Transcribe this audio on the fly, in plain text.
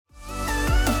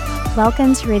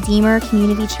Welcome to Redeemer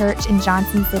Community Church in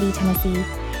Johnson City, Tennessee.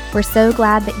 We're so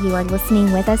glad that you are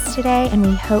listening with us today, and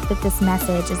we hope that this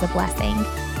message is a blessing.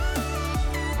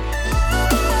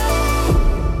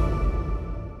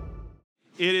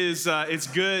 It's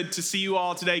good to see you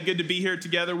all today. Good to be here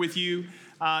together with you.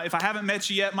 If I haven't met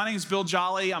you yet, my name is Bill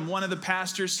Jolly. I'm one of the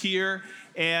pastors here,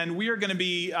 and we are going to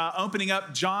be opening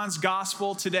up John's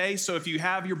Gospel today. So if you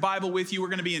have your Bible with you, we're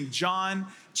going to be in John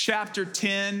chapter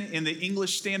 10 in the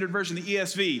English Standard Version, the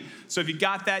ESV. So if you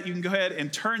got that, you can go ahead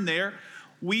and turn there.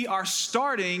 We are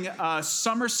starting a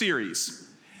summer series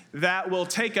that will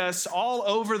take us all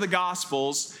over the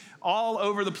Gospels, all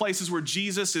over the places where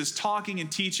Jesus is talking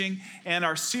and teaching. And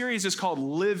our series is called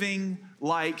Living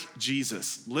Like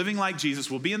Jesus. Living Like Jesus.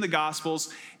 We'll be in the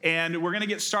Gospels, and we're going to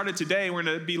get started today. We're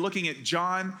going to be looking at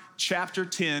John chapter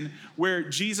 10, where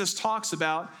Jesus talks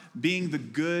about being the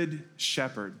good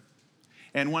shepherd.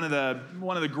 And one of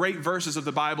the great verses of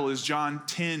the Bible is John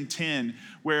 10:10,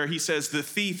 where he says, "The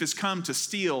thief has come to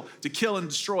steal, to kill, and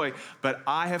destroy, but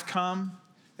I have come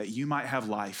that you might have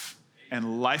life,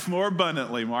 and life more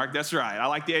abundantly." Mark, that's right. I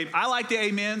like the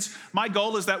amens. My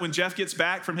goal is that when Jeff gets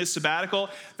back from his sabbatical,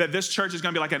 that this church is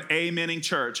going to be like an amening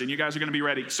church, and you guys are going to be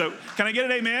ready. So can I get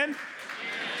an amen?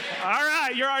 All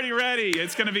right, you're already ready.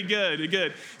 It's going to be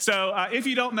good. So if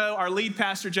you don't know, our lead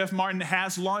pastor, Jeff Martin,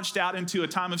 has launched out into a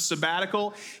time of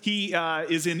sabbatical. He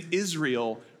is in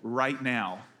Israel right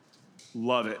now.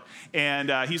 Love it. And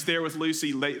he's there with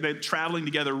Lucy. They're traveling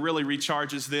together really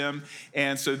recharges them.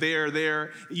 And so they're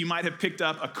there. You might have picked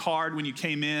up a card when you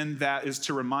came in that is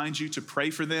to remind you to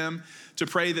pray for them, to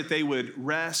pray that they would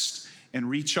rest and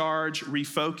recharge,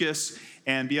 refocus,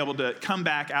 and be able to come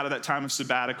back out of that time of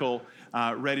sabbatical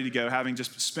ready to go, having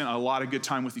just spent a lot of good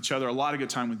time with each other, a lot of good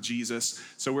time with Jesus.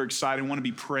 So we're excited. We want to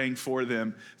be praying for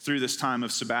them through this time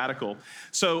of sabbatical.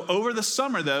 So over the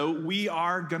summer, though, we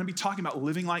are going to be talking about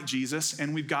living like Jesus,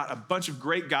 and we've got a bunch of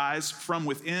great guys from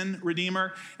within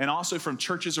Redeemer and also from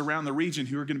churches around the region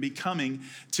who are going to be coming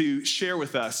to share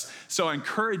with us. So I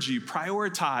encourage you,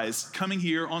 prioritize coming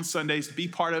here on Sundays to be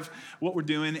part of what we're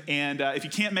doing. And if you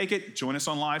can't make it, join us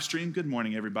on live stream. Good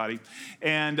morning, everybody.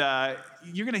 And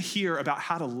you're going to hear about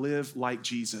how to live like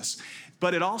Jesus.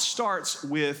 But it all starts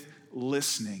with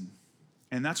listening.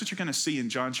 And that's what you're going to see in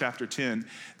John chapter 10,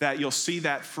 that you'll see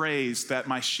that phrase that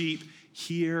my sheep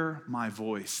hear my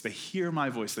voice. They hear my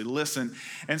voice. They listen.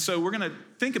 And so we're going to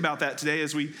think about that today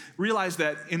as we realize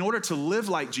that in order to live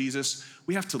like Jesus,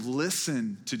 we have to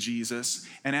listen to Jesus.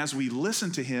 And as we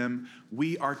listen to him,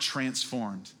 we are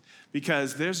transformed.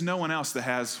 Because there's no one else that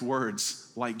has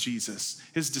words like Jesus.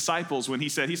 His disciples, when he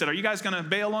said, "Are you guys going to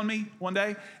bail on me one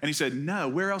day?" And he said, "No,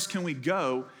 where else can we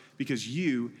go? Because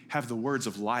you have the words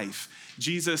of life."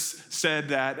 Jesus said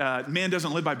that man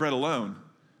doesn't live by bread alone,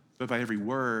 but by every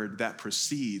word that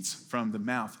proceeds from the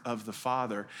mouth of the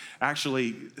Father.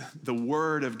 Actually, the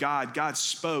word of God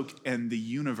spoke and the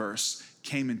universe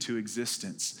came into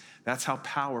existence. That's how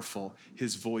powerful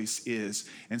his voice is.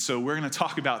 And so we're going to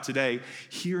talk about today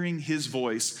hearing his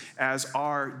voice as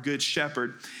our good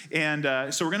shepherd. And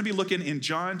so we're going to be looking in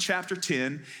John chapter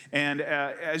 10. And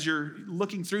as you're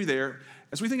looking through there,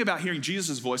 as we think about hearing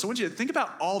Jesus' voice, I want you to think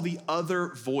about all the other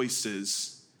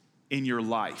voices in your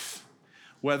life.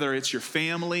 Whether it's your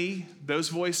family, those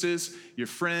voices, your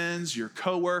friends, your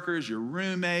coworkers, your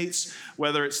roommates,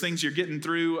 whether it's things you're getting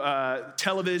through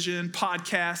television,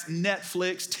 podcasts,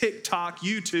 Netflix, TikTok,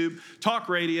 YouTube, talk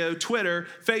radio, Twitter,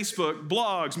 Facebook,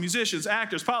 blogs, musicians,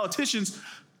 actors, politicians.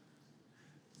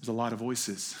 There's a lot of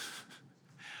voices,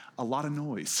 a lot of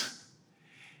noise.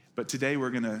 But today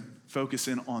we're going to focus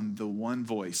in on the one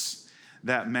voice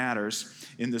that matters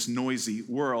in this noisy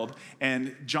world.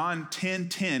 And John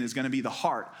 10:10 is going to be the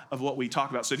heart of what we talk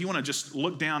about. So if you want to just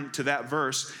look down to that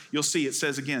verse, you'll see it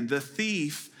says again, "The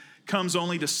thief comes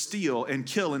only to steal and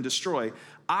kill and destroy.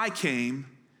 I came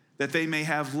that they may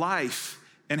have life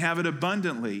and have it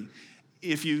abundantly."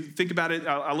 If you think about it,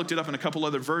 I looked it up in a couple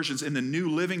other versions. In the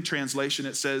New Living Translation,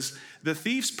 it says, "The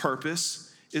thief's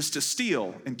purpose is to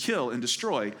steal and kill and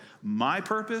destroy. My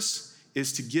purpose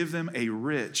is to give them a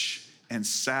rich and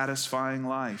satisfying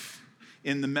life."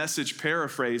 In the Message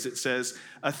paraphrase, it says,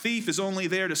 "A thief is only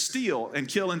there to steal and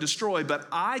kill and destroy, but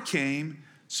I came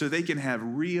so they can have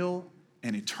real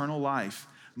and eternal life,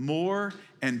 more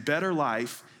and better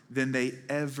life than they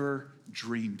ever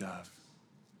dreamed of."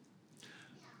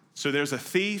 So there's a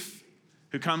thief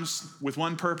who comes with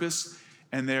one purpose,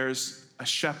 and there's a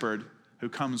shepherd who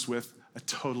comes with a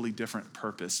totally different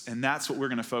purpose. And that's what we're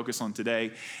going to focus on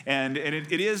today. And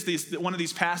it is one of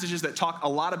these passages that talk a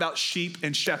lot about sheep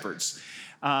and shepherds.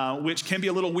 which can be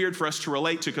a little weird for us to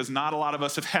relate to because not a lot of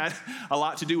us have had a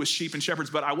lot to do with sheep and shepherds.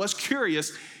 But I was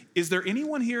curious, is there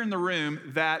anyone here in the room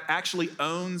that actually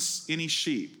owns any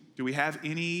sheep? Do we have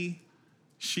any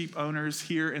sheep owners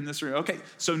here in this room? Okay,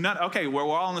 so we're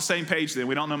all on the same page then.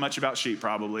 We don't know much about sheep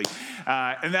probably,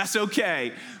 and that's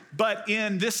okay. But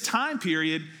in this time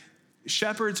period,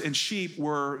 shepherds and sheep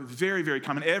were very, very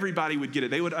common. Everybody would get it.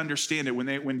 They would understand it.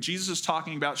 When Jesus is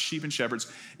talking about sheep and shepherds,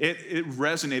 it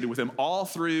resonated with them. All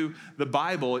through the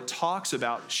Bible, it talks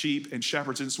about sheep and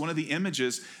shepherds. And it's one of the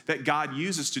images that God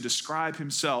uses to describe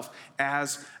himself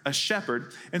as a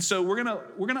shepherd. And so we're gonna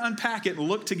unpack it and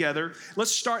look together.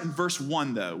 Let's start in verse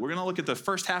 1, though. We're gonna look at the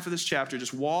first half of this chapter,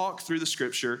 just walk through the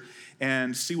scripture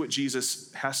and see what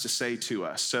Jesus has to say to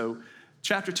us. So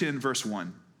chapter 10, verse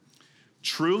 1.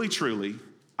 Truly, truly,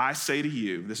 I say to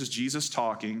you, this is Jesus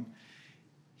talking,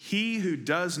 he who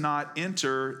does not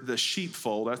enter the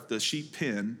sheepfold, that's the sheep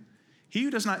pen, he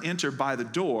who does not enter by the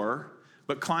door,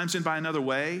 but climbs in by another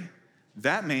way,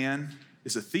 that man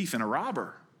is a thief and a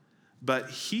robber. But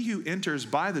he who enters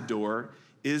by the door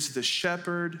is the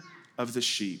shepherd of the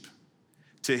sheep.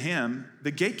 To him, the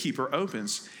gatekeeper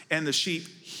opens, and the sheep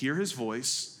hear his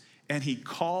voice, and he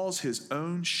calls his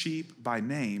own sheep by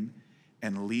name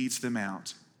and leads them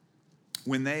out.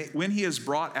 When he has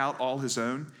brought out all his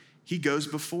own, he goes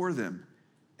before them,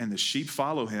 and the sheep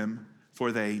follow him,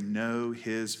 for they know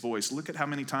his voice. Look at how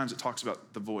many times it talks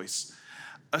about the voice.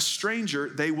 A stranger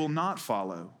they will not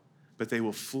follow, but they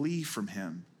will flee from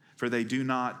him, for they do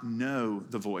not know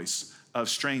the voice of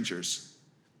strangers.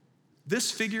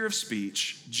 This figure of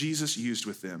speech Jesus used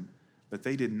with them, but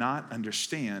they did not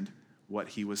understand what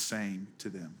he was saying to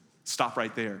them. Stop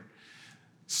right there.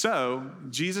 So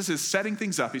Jesus is setting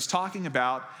things up. He's talking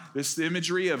about this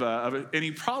imagery and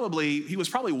he was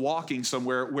probably walking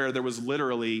somewhere where there was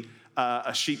literally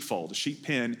a sheepfold, a sheep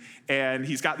pen, and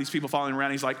he's got these people following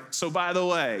around. He's like, so by the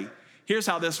way, here's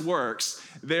how this works.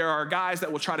 There are guys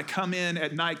that will try to come in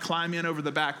at night, climb in over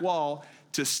the back wall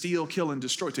to steal, kill, and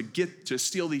destroy, to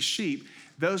steal these sheep.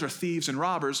 Those are thieves and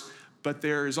robbers, but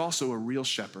there is also a real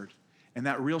shepherd, and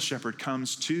that real shepherd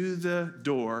comes to the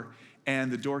door,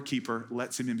 and the doorkeeper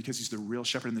lets him in because he's the real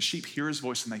shepherd, and the sheep hear his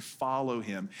voice and they follow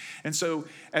him. And so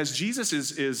as Jesus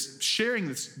is sharing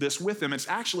this with them, it's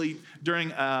actually during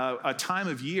a time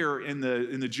of year in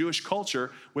the Jewish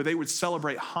culture where they would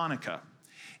celebrate Hanukkah.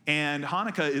 And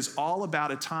Hanukkah is all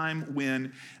about a time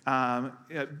when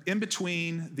in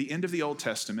between the end of the Old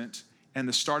Testament and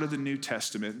the start of the New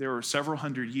Testament, there were several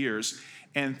hundred years,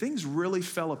 and things really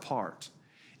fell apart.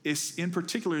 It's in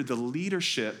particular the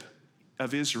leadership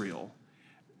of Israel.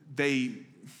 They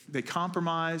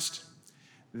compromised,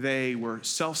 they were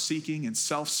self-seeking and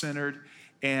self-centered,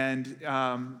 and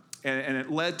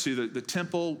it led to the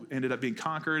temple ended up being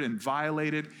conquered and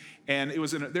violated, and they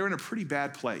were in a pretty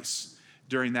bad place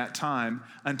during that time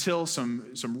until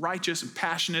some righteous and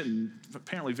passionate and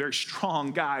apparently very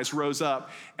strong guys rose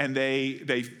up, and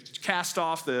they cast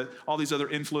off all these other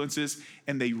influences,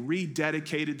 and they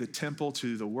rededicated the temple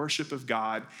to the worship of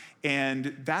God.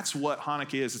 And that's what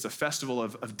Hanukkah is. It's a festival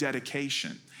of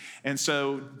dedication. And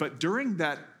so, but during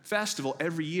that festival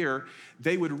every year,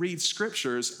 they would read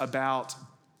scriptures about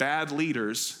bad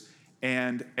leaders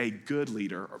and a good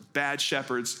leader, or bad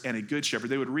shepherds and a good shepherd.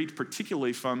 They would read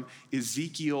particularly from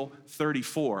Ezekiel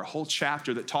 34, a whole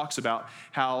chapter that talks about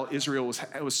how Israel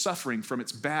was suffering from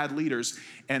its bad leaders.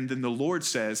 And then the Lord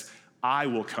says, I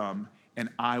will come and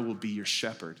I will be your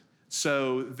shepherd.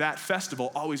 So that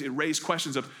festival it raised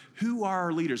questions of who are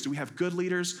our leaders? Do we have good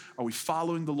leaders? Are we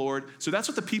following the Lord? So that's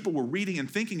what the people were reading and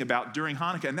thinking about during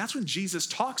Hanukkah. And that's when Jesus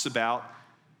talks about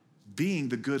being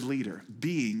the good leader,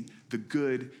 being the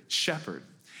good shepherd,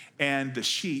 and the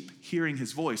sheep hearing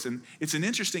his voice. And it's an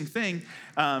interesting thing.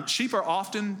 Sheep are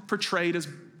often portrayed as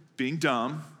being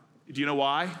dumb. Do you know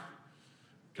why?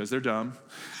 Because they're dumb.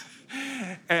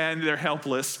 And they're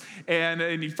helpless. And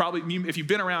if you've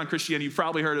been around Christianity, you've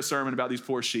probably heard a sermon about these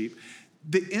poor sheep.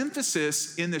 The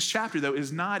emphasis in this chapter, though,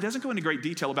 it doesn't go into great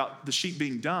detail about the sheep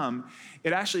being dumb.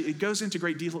 It goes into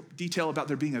great detail about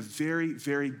there being a very,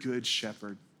 very good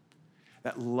shepherd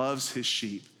that loves his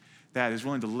sheep, that is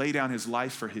willing to lay down his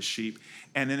life for his sheep.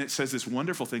 And then it says this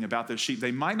wonderful thing about those sheep.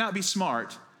 They might not be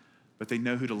smart, but they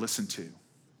know who to listen to.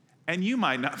 And you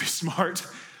might not be smart,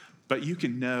 but you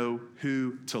can know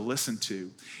who to listen to.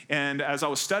 And as I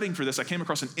was studying for this, I came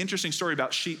across an interesting story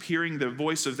about sheep hearing the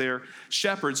voice of their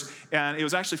shepherds. And it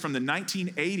was actually from the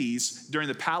 1980s during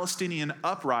the Palestinian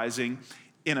uprising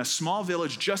in a small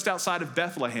village just outside of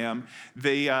Bethlehem.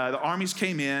 The armies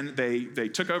came in, they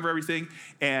took over everything,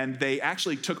 and they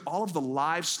actually took all of the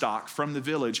livestock from the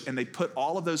village, and they put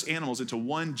all of those animals into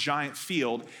one giant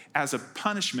field as a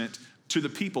punishment to the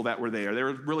people that were there. They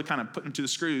were really kind of putting them to the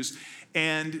screws.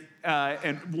 And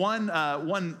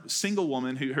one single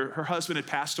woman who her husband had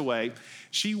passed away,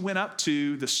 she went up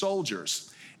to the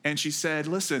soldiers and she said,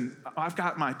 listen, I've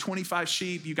got my 25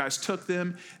 sheep. You guys took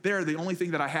them. They're the only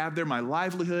thing that I have. They're my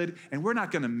livelihood. And we're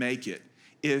not going to make it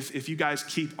if you guys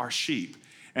keep our sheep.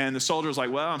 And the soldier's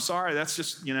like, well, I'm sorry. That's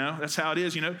just, that's how it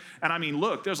is, And I mean,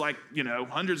 look, there's like,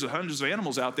 hundreds of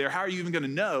animals out there. How are you even going to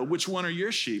know which one are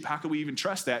your sheep? How can we even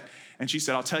trust that? And she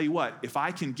said, I'll tell you what, if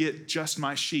I can get just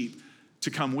my sheep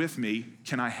to come with me,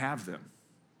 can I have them?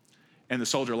 And the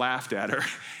soldier laughed at her.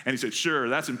 And he said, sure,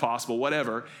 that's impossible,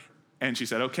 whatever. And she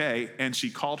said, okay. And she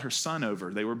called her son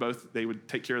over. They would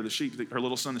take care of the sheep, her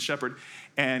little son, the shepherd.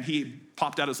 And he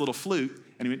popped out his little flute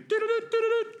and he went,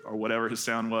 doo-doo-doo-doo-doo, or whatever his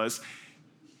sound was.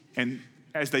 And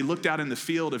as they looked out in the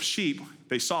field of sheep,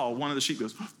 they saw one of the sheep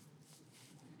goes,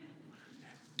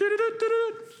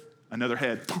 doo-doo-doo-doo-doo. Another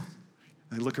head,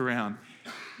 and they look around.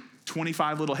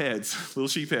 25 little heads, little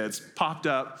sheep heads, popped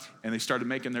up, and they started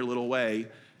making their little way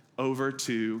over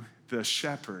to the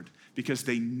shepherd, because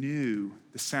they knew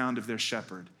the sound of their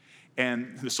shepherd.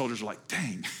 And the soldiers were like,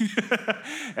 dang.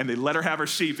 And they let her have her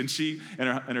sheep, and she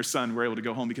and her son were able to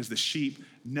go home because the sheep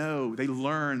they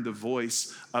learn the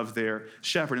voice of their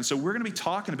shepherd. And so we're going to be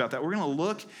talking about that. We're going to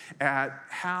look at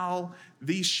how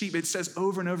these sheep, it says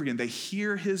over and over again, they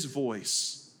hear his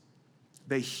voice.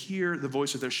 They hear the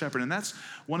voice of their shepherd. And that's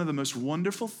one of the most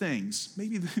wonderful things,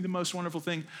 maybe the most wonderful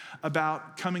thing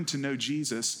about coming to know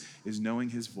Jesus, is knowing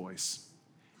his voice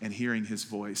and hearing his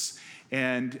voice.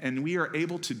 And we are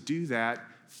able to do that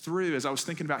through, as I was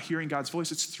thinking about hearing God's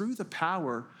voice, it's through the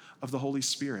power of the Holy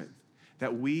Spirit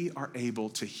that we are able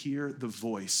to hear the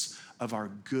voice of our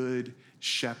good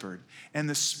shepherd. And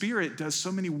the Spirit does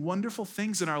so many wonderful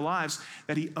things in our lives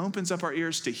that he opens up our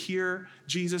ears to hear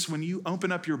Jesus. When you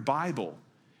open up your Bible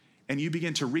and you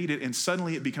begin to read it, and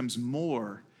suddenly it becomes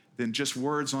more than just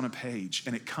words on a page,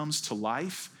 and it comes to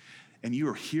life, and you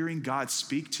are hearing God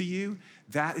speak to you,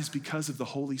 that is because of the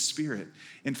Holy Spirit.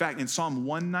 In fact, in Psalm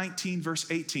 119,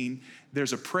 verse 18,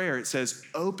 there's a prayer. It says,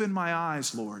 open my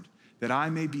eyes, Lord, that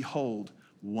I may behold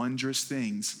wondrous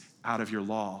things out of your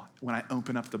law. When I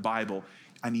open up the Bible,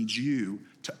 I need you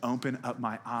to open up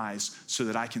my eyes so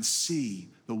that I can see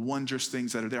the wondrous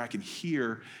things that are there. I can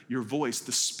hear your voice.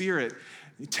 The Spirit,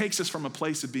 it takes us from a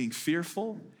place of being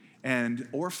fearful and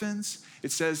orphans.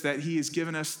 It says that he has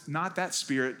given us not that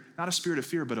spirit, not a spirit of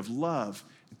fear, but of love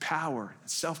and power and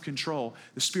self-control.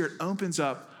 The Spirit opens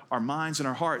up our minds and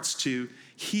our hearts to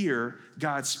hear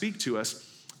God speak to us.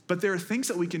 But there are things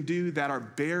that we can do that are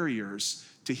barriers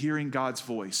to hearing God's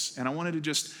voice. And I wanted to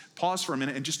just pause for a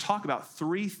minute and just talk about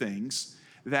 3 things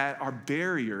that are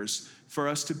barriers for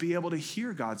us to be able to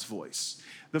hear God's voice.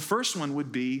 The first one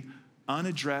would be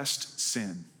unaddressed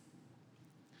sin.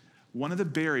 One of the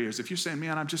barriers, if you're saying,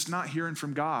 man, I'm just not hearing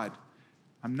from God,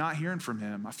 I'm not hearing from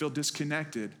him, I feel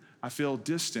disconnected, I feel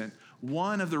distant,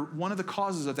 one of the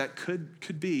causes of that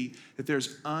could be that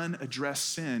there's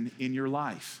unaddressed sin in your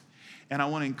life. And I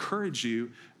want to encourage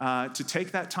you to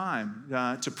take that time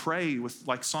to pray with,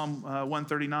 like Psalm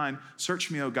 139, search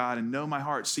me, O God, and know my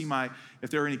heart. See if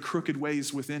there are any crooked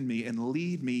ways within me, and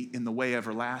lead me in the way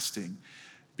everlasting.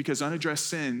 Because unaddressed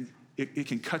sin, it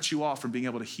can cut you off from being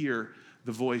able to hear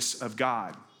the voice of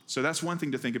God. So that's one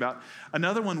thing to think about.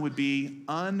 Another one would be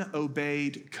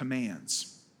unobeyed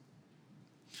commands.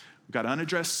 We've got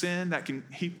unaddressed sin that can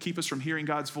keep us from hearing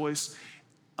God's voice.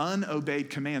 Unobeyed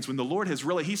commands. When the Lord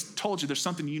he's told you there's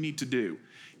something you need to do.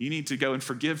 You need to go and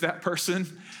forgive that person.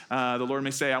 The Lord may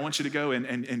say, I want you to go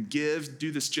and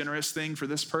do this generous thing for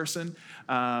this person.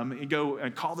 And go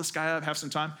and call this guy up, have some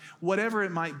time. Whatever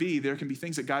it might be, there can be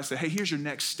things that God said, hey, here's your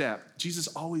next step. Jesus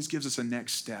always gives us a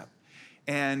next step.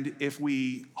 And if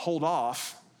we hold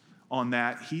off on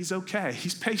that, he's okay.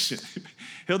 He's patient.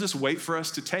 He'll just wait for us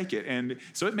to take it. And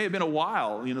so it may have been a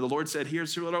while. The Lord said,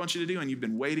 here's what I want you to do. And you've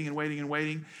been waiting and waiting and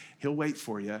waiting. He'll wait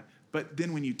for you. But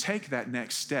then when you take that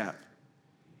next step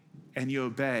and you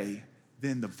obey,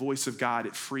 then the voice of God,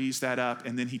 it frees that up.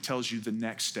 And then he tells you the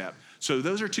next step. So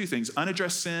those are 2 things: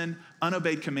 unaddressed sin,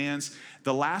 unobeyed commands.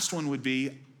 The last one would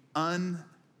be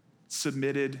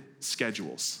unsubmitted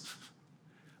schedules.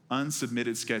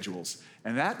 Unsubmitted schedules.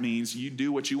 And that means you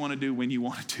do what you want to do when you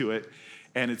want to do it,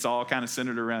 and it's all kind of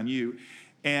centered around you.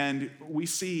 And we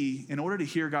see, in order to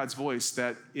hear God's voice,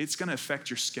 that it's going to affect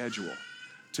your schedule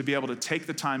to be able to take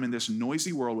the time in this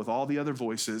noisy world with all the other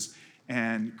voices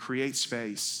and create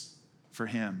space for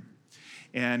him.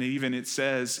 And even it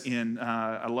says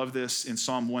I love this in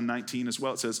Psalm 119 as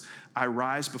well. It says, I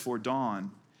rise before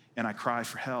dawn and I cry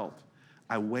for help.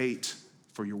 I wait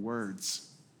for your words.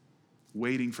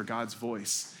 Waiting for God's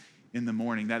voice in the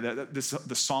morning.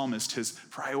 The psalmist has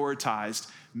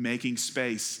prioritized making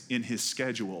space in his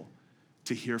schedule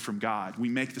to hear from God. We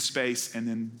make the space, and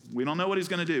then we don't know what he's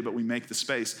going to do, but we make the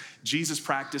space. Jesus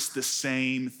practiced the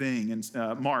same thing. In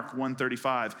Mark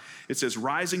 1:35, it says,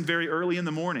 rising very early in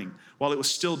the morning, while it was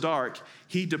still dark,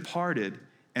 he departed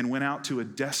and went out to a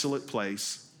desolate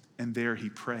place, and there he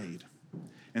prayed.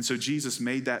 And so Jesus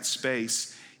made that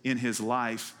space in his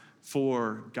life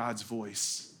for God's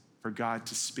voice, for God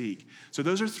to speak. So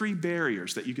those are three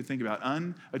barriers that you could think about: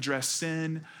 unaddressed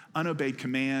sin, unobeyed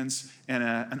commands, and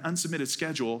an unsubmitted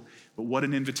schedule. But what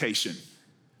an invitation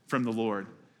from the Lord.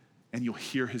 And you'll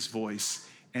hear his voice,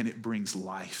 and it brings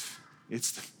life.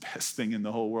 It's the best thing in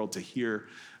the whole world to hear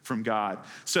from God.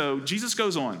 So Jesus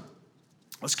goes on.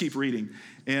 Let's keep reading.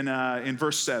 In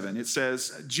verse 7, it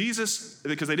says, Jesus,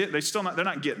 because they're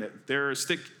not getting it. They're as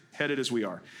thick-headed as we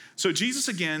are. So Jesus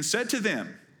again said to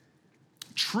them,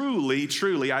 truly,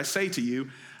 truly, I say to you,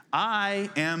 I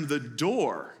am the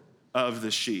door of the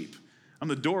sheep. I'm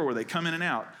the door where they come in and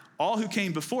out. All who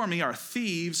came before me are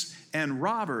thieves and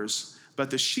robbers, but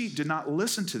the sheep did not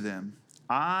listen to them.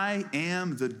 I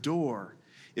am the door.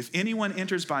 If anyone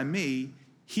enters by me,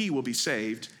 he will be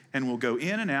saved and will go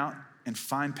in and out and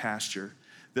find pasture.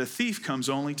 The thief comes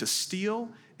only to steal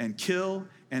and kill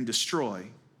and destroy.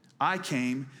 I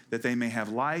came that they may have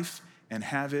life and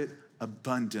have it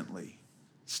abundantly.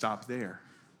 Stop there.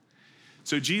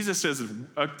 So Jesus says,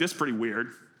 this is pretty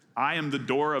weird. I am the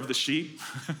door of the sheep.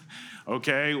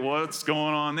 Okay, what's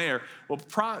going on there? Well,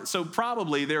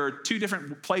 probably there are two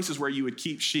different places where you would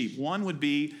keep sheep. One would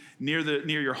be near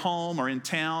your home or in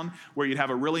town, where you'd have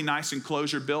a really nice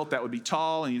enclosure built that would be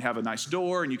tall, and you'd have a nice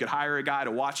door, and you could hire a guy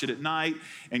to watch it at night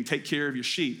and take care of your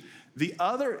sheep. The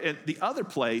other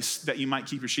place that you might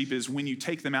keep your sheep is when you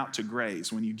take them out to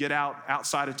graze, when you get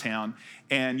outside of town,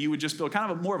 and you would just build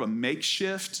kind of more of a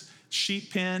makeshift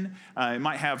sheep pen. It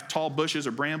might have tall bushes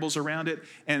or brambles around it,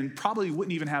 and probably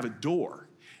wouldn't even have a door.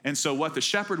 And so what the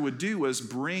shepherd would do was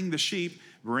bring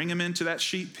them into that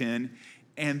sheep pen,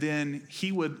 and then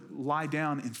he would lie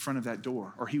down in front of that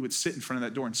door, or he would sit in front of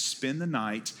that door and spend the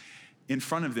night in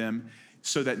front of them,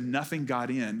 so that nothing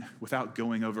got in without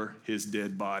going over his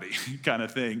dead body kind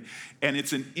of thing. And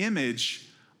it's an image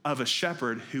of a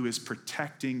shepherd who is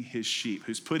protecting his sheep,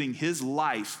 who's putting his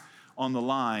life on the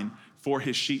line for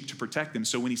his sheep to protect them.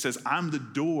 So when he says, I'm the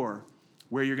door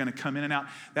where you're going to come in and out,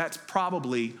 that's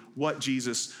probably what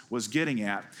Jesus was getting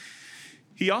at.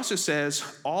 He also says,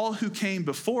 all who came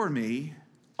before me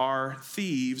are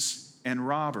thieves and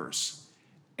robbers.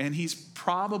 And he's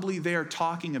probably there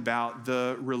talking about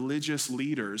the religious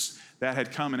leaders that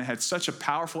had come and had such a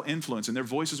powerful influence, and their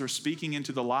voices were speaking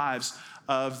into the lives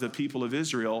of the people of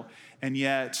Israel, and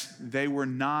yet they were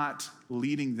not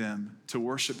leading them to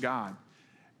worship God.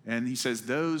 And he says,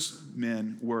 those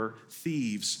men were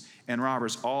thieves and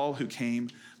robbers, all who came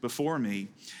before me.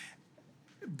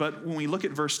 But when we look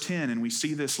at verse 10 and we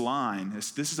see this line,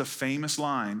 this is a famous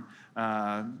line,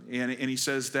 and he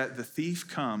says that the thief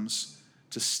comes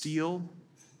to steal,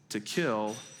 to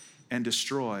kill, and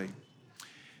destroy.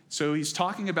 So he's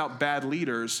talking about bad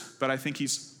leaders, but I think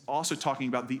he's also talking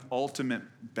about the ultimate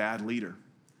bad leader.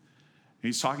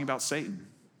 He's talking about Satan.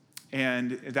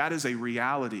 And that is a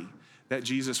reality that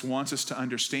Jesus wants us to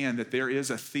understand, that there is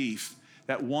a thief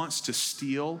that wants to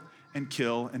steal and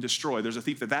kill and destroy. There's a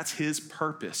thief that's his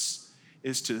purpose,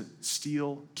 is to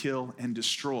steal, kill, and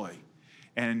destroy.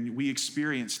 And we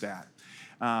experience that.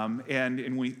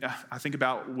 I think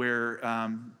about where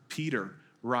Peter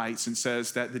writes and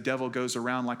says that the devil goes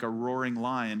around like a roaring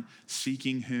lion,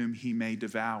 seeking whom he may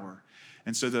devour.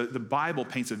 And so the Bible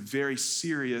paints a very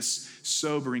serious,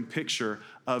 sobering picture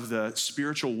of the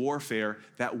spiritual warfare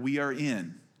that we are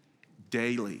in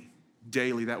daily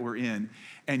that we're in.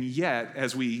 And yet,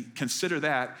 as we consider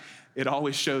that, it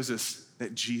always shows us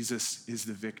that Jesus is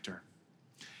the victor.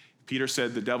 Peter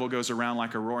said the devil goes around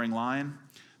like a roaring lion.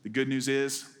 The good news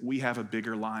is we have a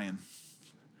bigger lion,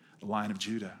 the Lion of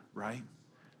Judah, right?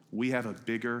 We have a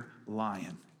bigger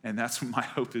lion, and that's what my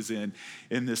hope is in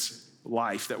this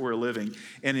life that we're living.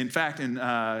 And in fact, in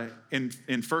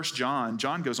 1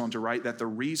 John goes on to write that the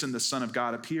reason the Son of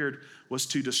God appeared was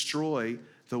to destroy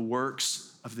the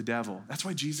works of the devil. That's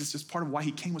why Jesus is part of why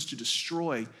he came, was to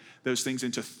destroy those things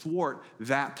and to thwart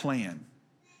that plan,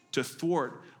 to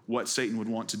thwart what Satan would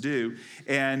want to do.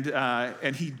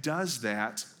 And he does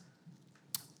that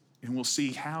And we'll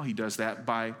see how he does that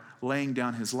by laying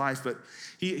down his life. But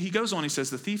he goes on, he says,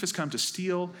 the thief has come to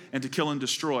steal and to kill and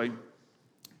destroy.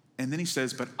 And then he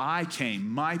says, but I came,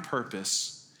 my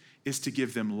purpose is to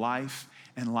give them life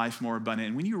and life more abundant.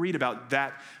 And when you read about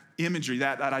that imagery,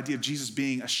 that idea of Jesus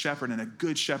being a shepherd and a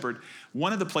good shepherd,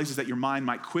 one of the places that your mind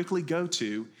might quickly go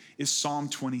to is Psalm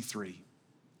 23.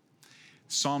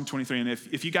 Psalm 23. And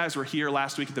if you guys were here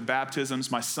last week at the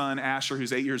baptisms, my son Asher,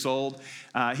 who's 8 years old,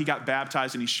 he got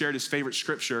baptized and he shared his favorite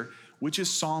scripture, which is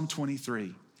Psalm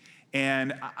 23.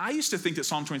 And I used to think that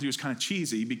Psalm 23 was kind of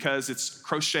cheesy because it's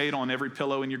crocheted on every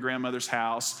pillow in your grandmother's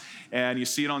house, and you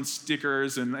see it on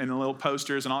stickers and little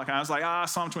posters and all that kind of. I was like,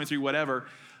 Psalm 23, whatever.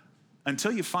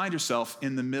 Until you find yourself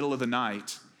in the middle of the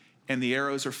night and the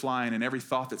arrows are flying and every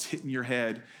thought that's hitting your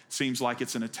head seems like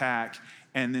it's an attack,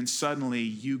 and then suddenly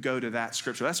you go to that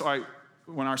scripture. That's why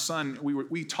when our son,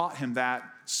 we taught him that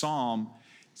psalm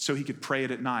so he could pray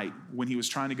it at night when he was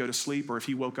trying to go to sleep or if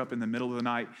he woke up in the middle of the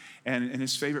night. And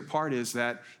his favorite part is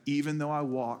that even though I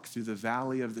walk through the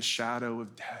valley of the shadow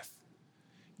of death,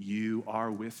 you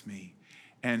are with me.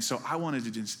 And so I wanted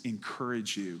to just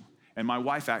encourage you. And my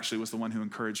wife actually was the one who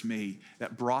encouraged me,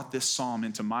 that brought this psalm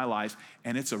into my life.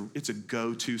 And it's a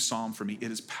go-to psalm for me.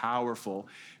 It is powerful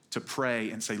to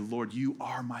pray and say, Lord, you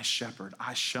are my shepherd.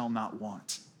 I shall not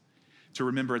want. To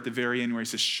remember at the very end where he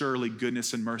says, surely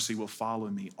goodness and mercy will follow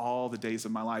me all the days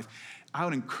of my life. I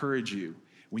would encourage you,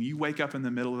 when you wake up in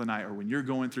the middle of the night or when you're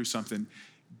going through something,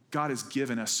 God has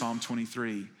given us Psalm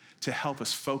 23 to help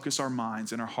us focus our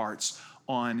minds and our hearts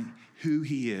on who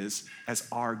he is as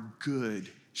our good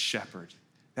shepherd.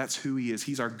 That's who he is.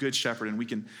 He's our good shepherd, and we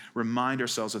can remind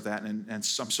ourselves of that, and I'm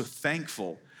so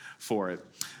thankful for it.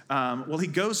 Well, he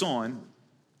goes on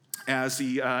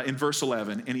in verse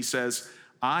 11, and he says,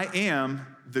 I am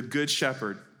the good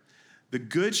shepherd. The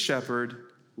good shepherd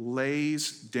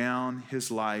lays down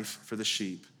his life for the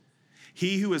sheep.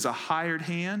 He who is a hired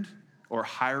hand, or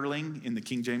hireling in the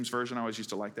King James Version, I always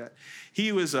used to like that. He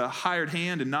who is a hired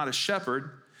hand and not a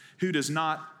shepherd, who does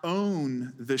not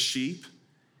own the sheep,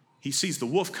 he sees the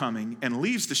wolf coming and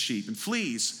leaves the sheep and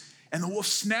flees, and the wolf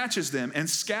snatches them and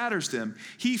scatters them.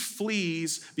 He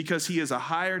flees because he is a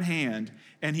hired hand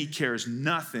and he cares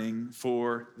nothing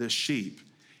for the sheep.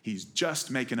 He's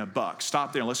just making a buck.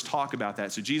 Stop there and let's talk about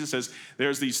that. So Jesus says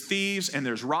there's these thieves and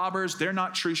there's robbers. They're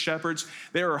not true shepherds.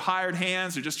 They're hired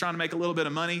hands. They're just trying to make a little bit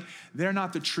of money. They're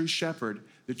not the true shepherd.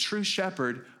 The true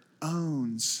shepherd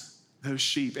owns those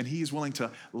sheep, and he's willing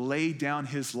to lay down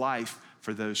his life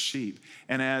for those sheep.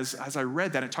 And as I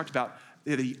read that, it talked about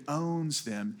that he owns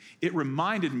them. It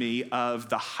reminded me of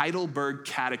the Heidelberg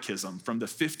Catechism from the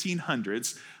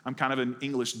 1500s. I'm kind of an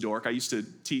English dork. I used to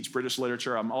teach British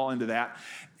literature. I'm all into that.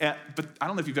 But I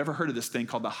don't know if you've ever heard of this thing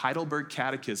called the Heidelberg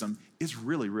Catechism. It's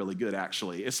really, really good,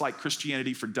 actually. It's like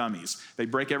Christianity for dummies. They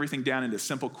break everything down into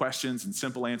simple questions and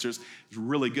simple answers. It's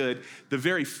really good. The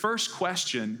very first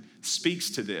question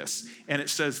speaks to this, and it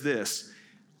says this: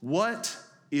 what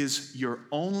is your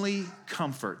only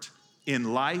comfort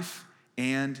in life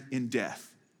and in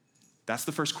death? That's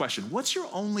the first question. What's your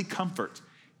only comfort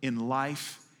in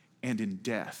life and in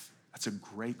death? That's a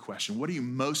great question. What are you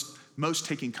most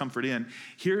taking comfort in?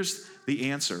 Here's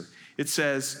the answer. It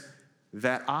says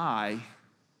that I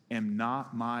am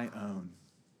not my own.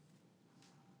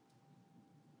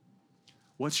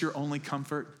 What's your only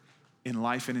comfort in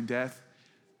life and in death?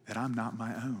 That I'm not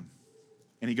my own.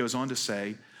 And he goes on to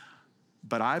say,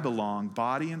 but I belong,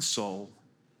 body and soul,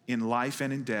 in life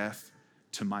and in death,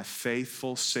 to my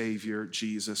faithful Savior,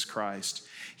 Jesus Christ.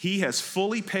 He has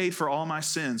fully paid for all my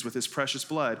sins with his precious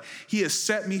blood. He has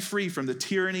set me free from the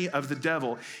tyranny of the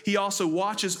devil. He also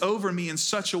watches over me in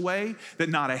such a way that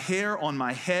not a hair on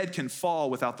my head can fall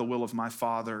without the will of my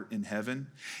Father in heaven.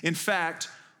 In fact,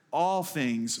 all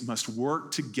things must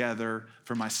work together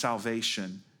for my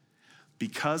salvation.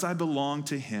 Because I belong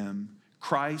to him,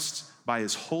 Christ, by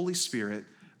his Holy Spirit,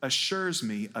 assures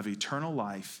me of eternal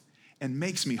life and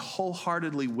makes me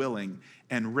wholeheartedly willing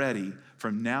and ready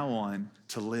from now on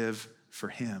to live for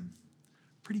him.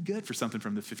 Pretty good for something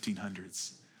from the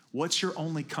 1500s. What's your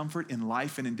only comfort in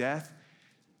life and in death?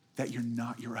 That you're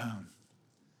not your own.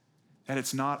 That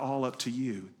it's not all up to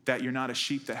you. That you're not a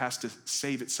sheep that has to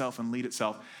save itself and lead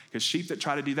itself. Because sheep that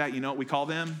try to do that, you know what we call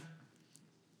them?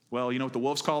 Well, you know what the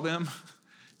wolves call them?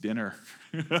 Dinner.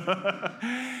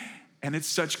 And it's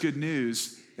such good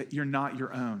news that you're not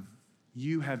your own.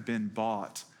 You have been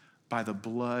bought by the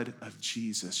blood of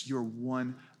Jesus. You're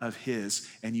one of his,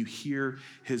 and you hear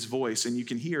his voice. And you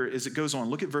can hear as it goes on.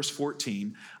 Look at verse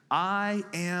 14. I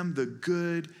am the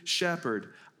good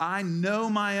shepherd. I know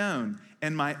my own,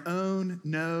 and my own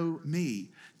know me.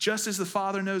 just as the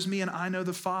Father knows me and I know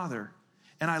the Father.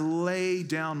 And I lay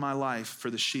down my life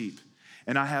for the sheep.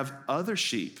 And I have other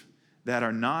sheep that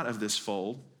are not of this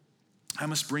fold. I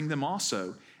must bring them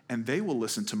also, and they will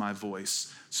listen to my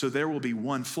voice. So there will be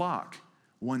one flock,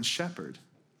 one shepherd.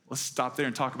 Let's stop there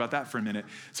and talk about that for a minute.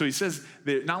 So he says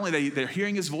that not only they're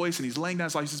hearing his voice and he's laying down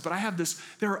his life, he says, but I have this,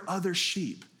 there are other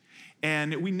sheep.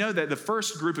 And we know that the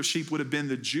first group of sheep would have been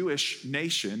the Jewish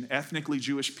nation, ethnically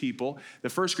Jewish people, the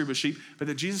first group of sheep. But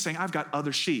that Jesus is saying, I've got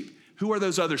other sheep. Who are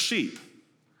those other sheep?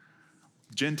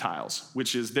 Gentiles,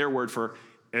 which is their word for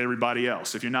everybody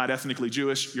else. If you're not ethnically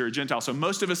Jewish, you're a Gentile. So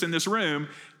most of us in this room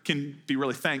can be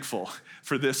really thankful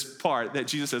for this part that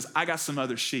Jesus says, I got some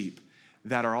other sheep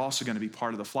that are also going to be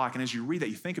part of the flock. And as you read that,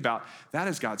 you think about that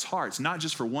is God's heart. It's not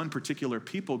just for one particular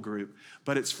people group,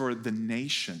 but it's for the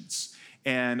nations.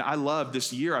 And I love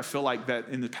this year, I feel like that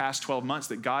in the past 12 months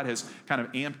that God has kind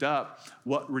of amped up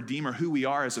what Redeemer, who we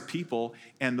are as a people,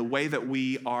 and the way that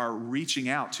we are reaching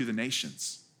out to the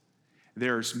nations.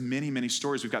 There's many, many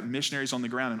stories. We've got missionaries on the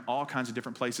ground in all kinds of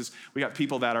different places. We got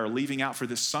people that are leaving out for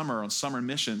this summer on summer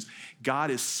missions.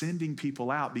 God is sending people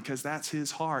out because that's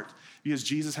his heart, because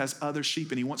Jesus has other sheep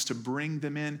and he wants to bring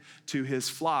them in to his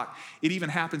flock. It even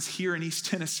happens here in East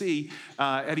Tennessee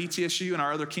at ETSU and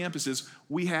our other campuses.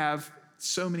 We have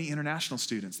so many international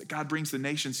students that God brings the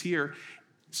nations here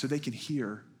so they can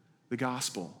hear the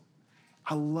gospel.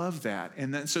 I love that.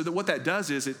 And then, so what that does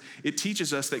is it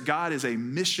teaches us that God is a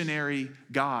missionary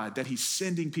God, that he's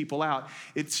sending people out.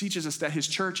 It teaches us that his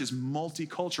church is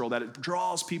multicultural, that it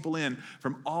draws people in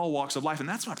from all walks of life. And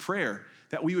that's my prayer,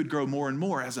 that we would grow more and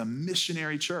more as a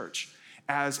missionary church,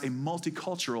 as a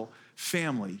multicultural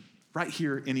family right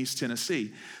here in East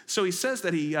Tennessee. So he says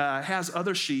that he has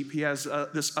other sheep. He has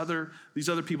these other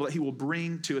people that he will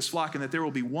bring to his flock, and that there will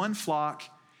be one flock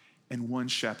and one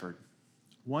shepherd.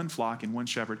 One flock and one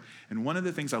shepherd. And one of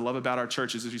the things I love about our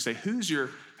church is if you say, who's your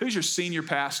senior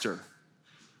pastor?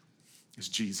 It's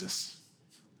Jesus.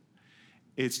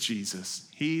 It's Jesus.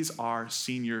 He's our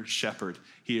senior shepherd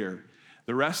here.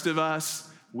 The rest of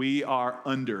us, we are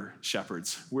under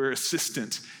shepherds. We're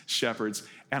assistant shepherds.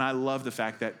 And I love the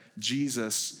fact that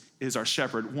Jesus is our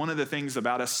shepherd. One of the things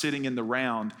about us sitting in the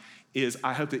round is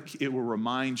I hope that it will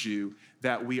remind you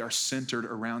that we are centered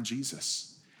around Jesus.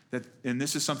 And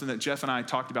this is something that Jeff and I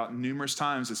talked about numerous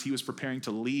times as he was preparing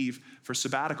to leave for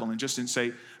sabbatical, and just didn't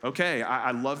say, okay,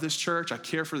 I love this church, I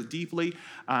care for it deeply,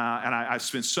 and I've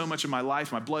spent so much of my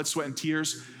life, my blood, sweat, and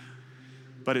tears,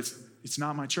 but it's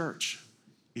not my church.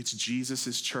 It's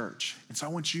Jesus' church. And so I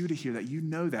want you to hear that, you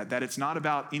know that it's not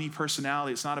about any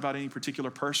personality, it's not about any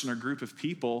particular person or group of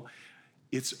people,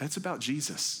 it's about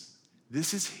Jesus.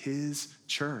 This is his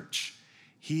church.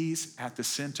 He's at the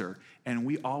center, and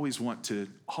we always want to,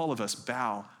 all of us,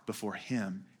 bow before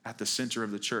him at the center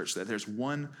of the church, that there's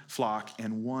one flock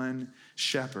and one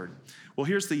shepherd. Well,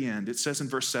 here's the end. It says in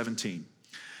verse 17,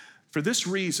 for this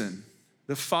reason,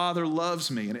 the Father loves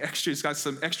me, and he's got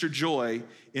some extra joy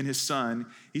in his Son.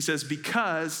 He says,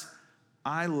 because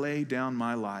I lay down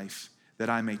my life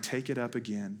that I may take it up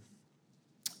again.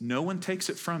 No one takes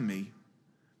it from me,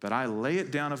 but I lay it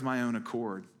down of my own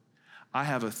accord. I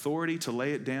have authority to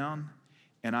lay it down,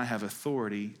 and I have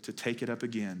authority to take it up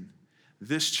again.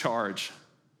 This charge,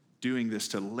 doing this,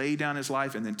 to lay down his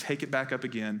life and then take it back up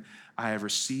again, I have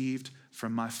received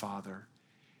from my Father.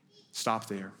 Stop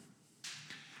there.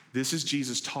 This is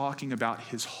Jesus talking about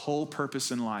his whole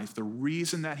purpose in life. The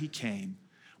reason that he came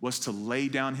was to lay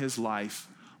down his life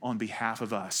on behalf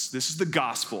of us. This is the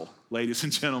gospel, ladies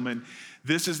and gentlemen.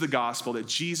 This is the gospel, that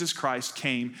Jesus Christ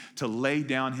came to lay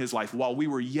down his life while we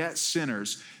were yet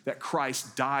sinners, that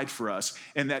Christ died for us,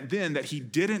 and that he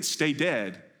didn't stay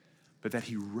dead, but that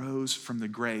he rose from the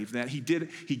grave, that he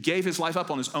gave his life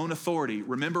up on his own authority.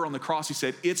 Remember on the cross, he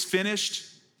said, it's finished.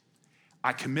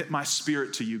 I commit my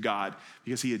spirit to you, God,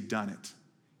 because he had done it.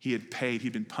 He had paid,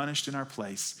 he'd been punished in our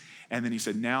place. And then he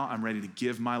said, now I'm ready to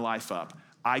give my life up.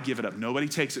 I give it up. Nobody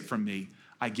takes it from me.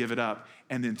 I give it up.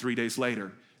 And then 3 days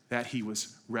later, that he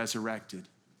was resurrected.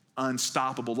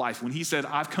 Unstoppable life. When he said,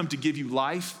 I've come to give you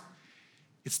life,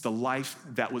 it's the life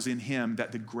that was in him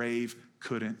that the grave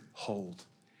couldn't hold.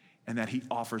 And that he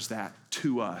offers that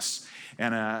to us.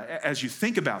 And as you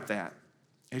think about that,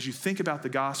 as you think about the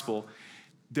gospel,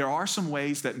 there are some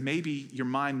ways that maybe your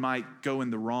mind might go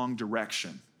in the wrong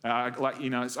direction. I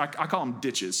call them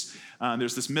ditches.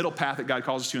 There's this middle path that God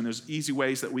calls us to, and there's easy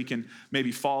ways that we can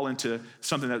maybe fall into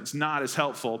something that's not as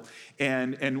helpful.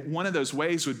 And one of those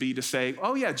ways would be to say,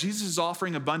 oh yeah, Jesus is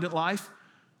offering abundant life.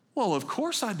 Well, of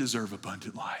course I deserve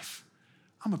abundant life.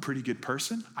 I'm a pretty good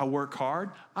person. I work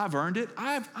hard. I've earned it.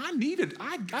 I need it.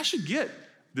 I should get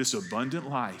this abundant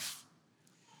life.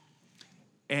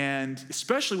 And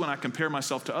especially when I compare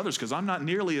myself to others, because I'm not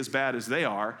nearly as bad as they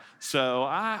are. So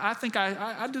I think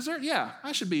I deserve,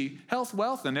 I should be health,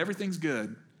 wealth, and everything's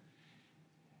good.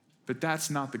 But that's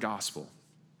not the gospel.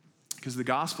 Because the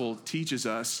gospel teaches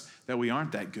us that we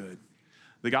aren't that good.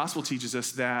 The gospel teaches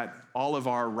us that all of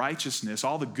our righteousness,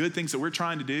 all the good things that we're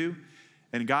trying to do,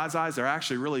 in God's eyes, they're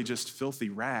actually really just filthy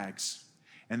rags.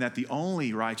 And that the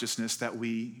only righteousness that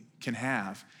we can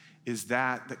have is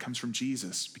that comes from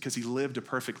Jesus, because he lived a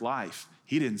perfect life.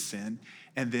 He didn't sin.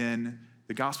 And then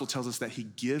the gospel tells us that he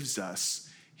gives us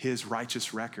his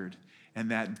righteous record,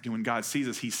 and that when God sees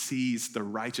us, he sees the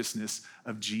righteousness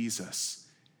of Jesus.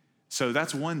 So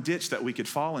that's one ditch that we could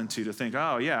fall into, to think,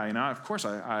 oh yeah, of course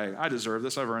I deserve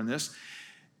this, I've earned this.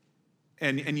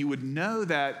 And you would know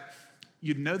that,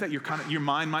 your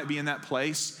mind might be in that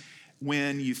place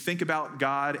when you think about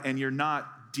God and you're not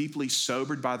deeply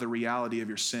sobered by the reality of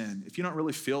your sin. If you don't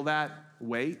really feel that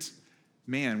weight,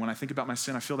 man, when I think about my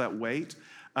sin, I feel that weight.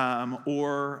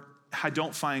 Or I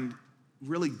don't find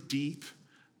really deep,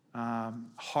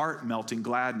 heart-melting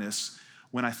gladness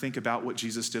when I think about what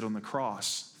Jesus did on the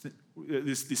cross.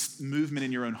 This movement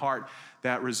in your own heart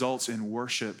that results in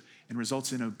worship and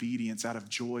results in obedience out of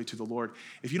joy to the Lord.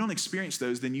 If you don't experience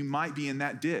those, then you might be in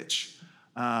that ditch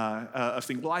of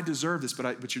thinking, well, I deserve this,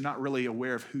 but you're not really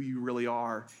aware of who you really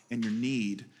are and your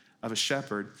need of a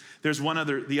shepherd. There's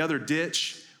the other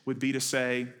ditch would be to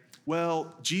say,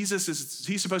 well, he's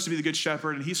supposed to be the good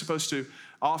shepherd, and he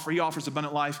offers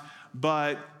abundant life,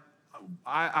 but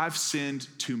I've sinned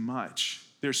too much.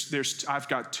 I've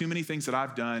got too many things that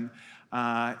I've done,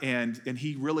 and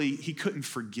he couldn't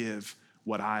forgive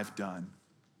what I've done.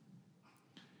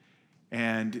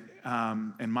 And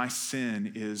my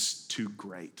sin is too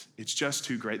great. It's just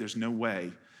too great. There's no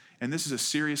way. And this is a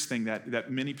serious thing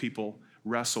that many people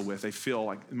wrestle with. They feel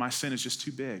like my sin is just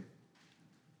too big.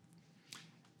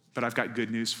 But I've got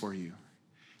good news for you.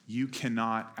 You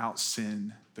cannot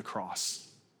out-sin the cross.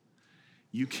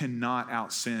 You cannot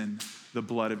out-sin the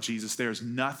blood of Jesus. There's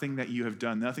nothing that you have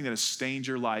done, nothing that has stained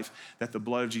your life that the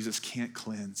blood of Jesus can't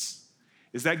cleanse.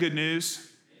 Is that good news?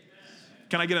 Amen.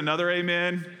 Can I get another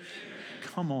amen? Amen?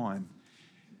 Come on.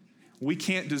 We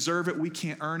can't deserve it. We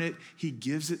can't earn it. He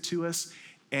gives it to us.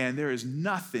 And there is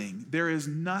nothing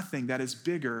that is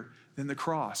bigger than the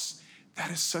cross. That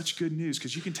is such good news,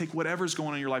 because you can take whatever's going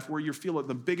on in your life, where you feel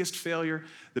the biggest failure,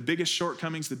 the biggest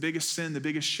shortcomings, the biggest sin, the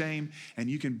biggest shame, and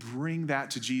you can bring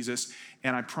that to Jesus.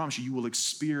 And I promise you will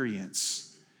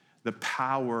experience the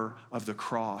power of the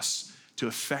cross to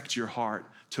affect your heart,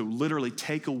 to literally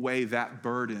take away that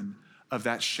burden of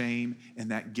that shame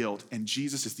and that guilt. And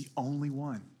Jesus is the only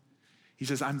one. He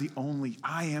says, I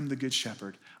am the good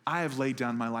shepherd. I have laid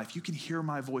down my life. You can hear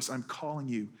my voice. I'm calling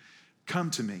you. Come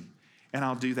to me, and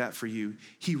I'll do that for you.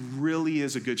 He really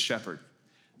is a good shepherd.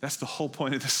 That's the whole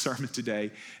point of this sermon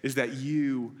today, is that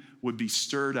you would be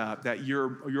stirred up, that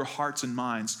your hearts and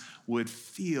minds would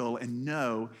feel and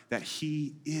know that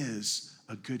he is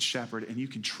a good shepherd, and you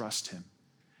can trust him.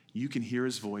 You can hear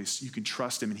his voice, you can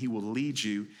trust him, and he will lead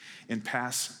you in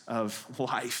paths of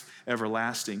life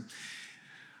everlasting.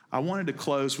 I wanted to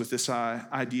close with this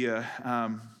idea.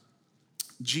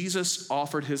 Jesus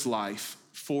offered his life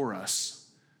for us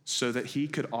so that he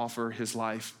could offer his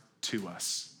life to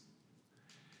us.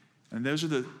 And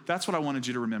that's what I wanted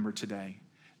you to remember today,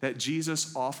 that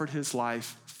Jesus offered his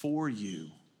life for you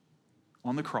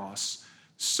on the cross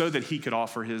so that he could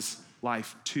offer his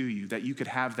life to you, that you could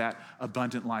have that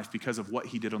abundant life because of what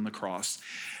he did on the cross.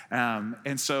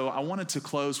 And so I wanted to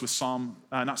close with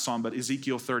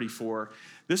Ezekiel 34.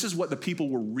 This is what the people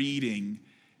were reading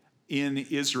in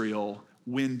Israel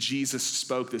when Jesus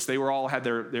spoke this. They all had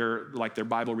their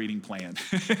Bible reading plan.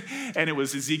 And it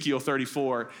was Ezekiel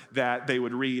 34 that they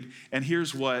would read. And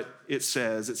here's what it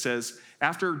says. It says,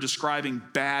 after describing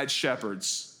bad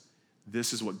shepherds,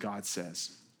 this is what God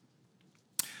says.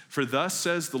 For thus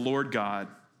says the Lord God,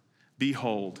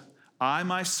 behold, I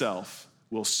myself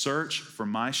will search for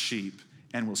my sheep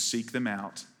and will seek them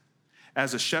out.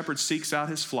 As a shepherd seeks out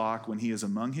his flock when he is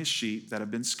among his sheep that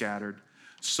have been scattered,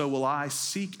 so will I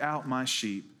seek out my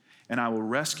sheep, and I will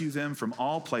rescue them from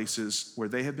all places where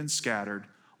they have been scattered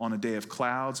on a day of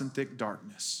clouds and thick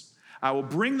darkness. I will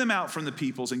bring them out from the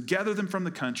peoples and gather them from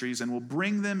the countries and will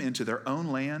bring them into their own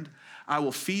land. I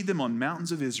will feed them on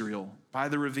mountains of Israel, by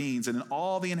the ravines, and in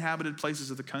all the inhabited places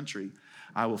of the country.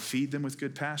 I will feed them with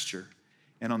good pasture,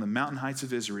 and on the mountain heights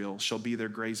of Israel shall be their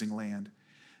grazing land.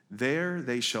 There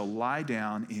they shall lie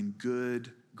down in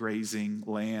good grazing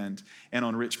land, and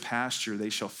on rich pasture they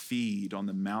shall feed on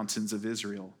the mountains of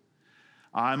Israel.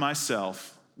 I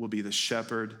myself will be the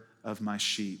shepherd of my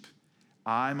sheep.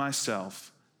 I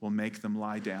myself will make them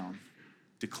lie down,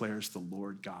 declares the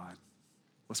Lord God.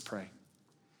 Let's pray.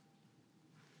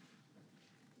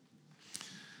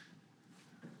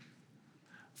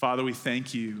 Father, we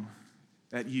thank you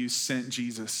that you sent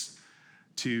Jesus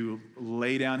to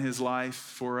lay down his life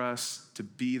for us, to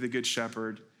be the good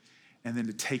shepherd, and then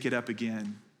to take it up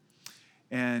again.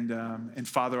 And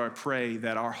Father, I pray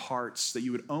that our hearts, that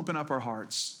you would open up our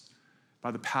hearts by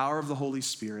the power of the Holy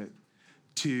Spirit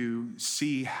to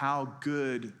see how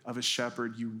good of a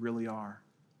shepherd you really are.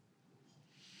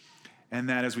 And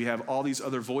that as we have all these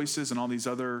other voices and all these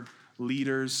other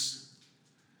leaders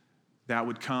that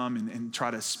would come and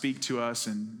try to speak to us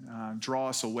and draw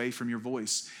us away from your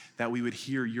voice, that we would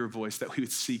hear your voice, that we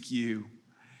would seek you,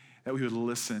 that we would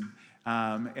listen.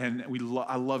 And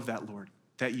I love that, Lord,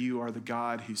 that you are the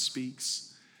God who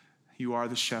speaks. You are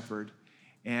the shepherd.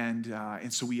 And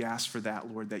so we ask for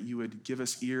that, Lord, that you would give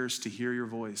us ears to hear your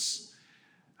voice.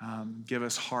 Give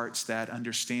us hearts that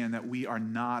understand that we are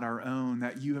not our own,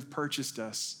 that you have purchased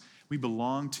us. We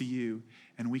belong to you,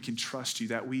 and we can trust you,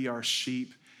 that we are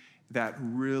sheep that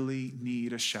really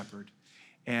need a shepherd.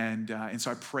 And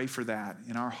so I pray for that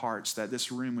in our hearts, that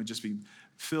this room would just be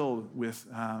filled with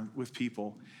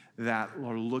people that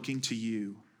are looking to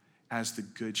you as the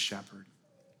good shepherd.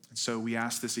 And so we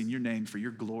ask this in your name for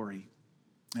your glory.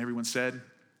 Everyone said,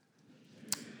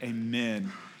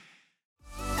 amen.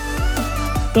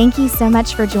 Thank you so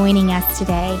much for joining us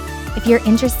today. If you're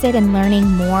interested in learning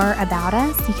more about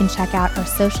us, you can check out our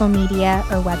social media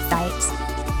or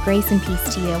website. Grace and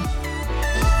peace to you.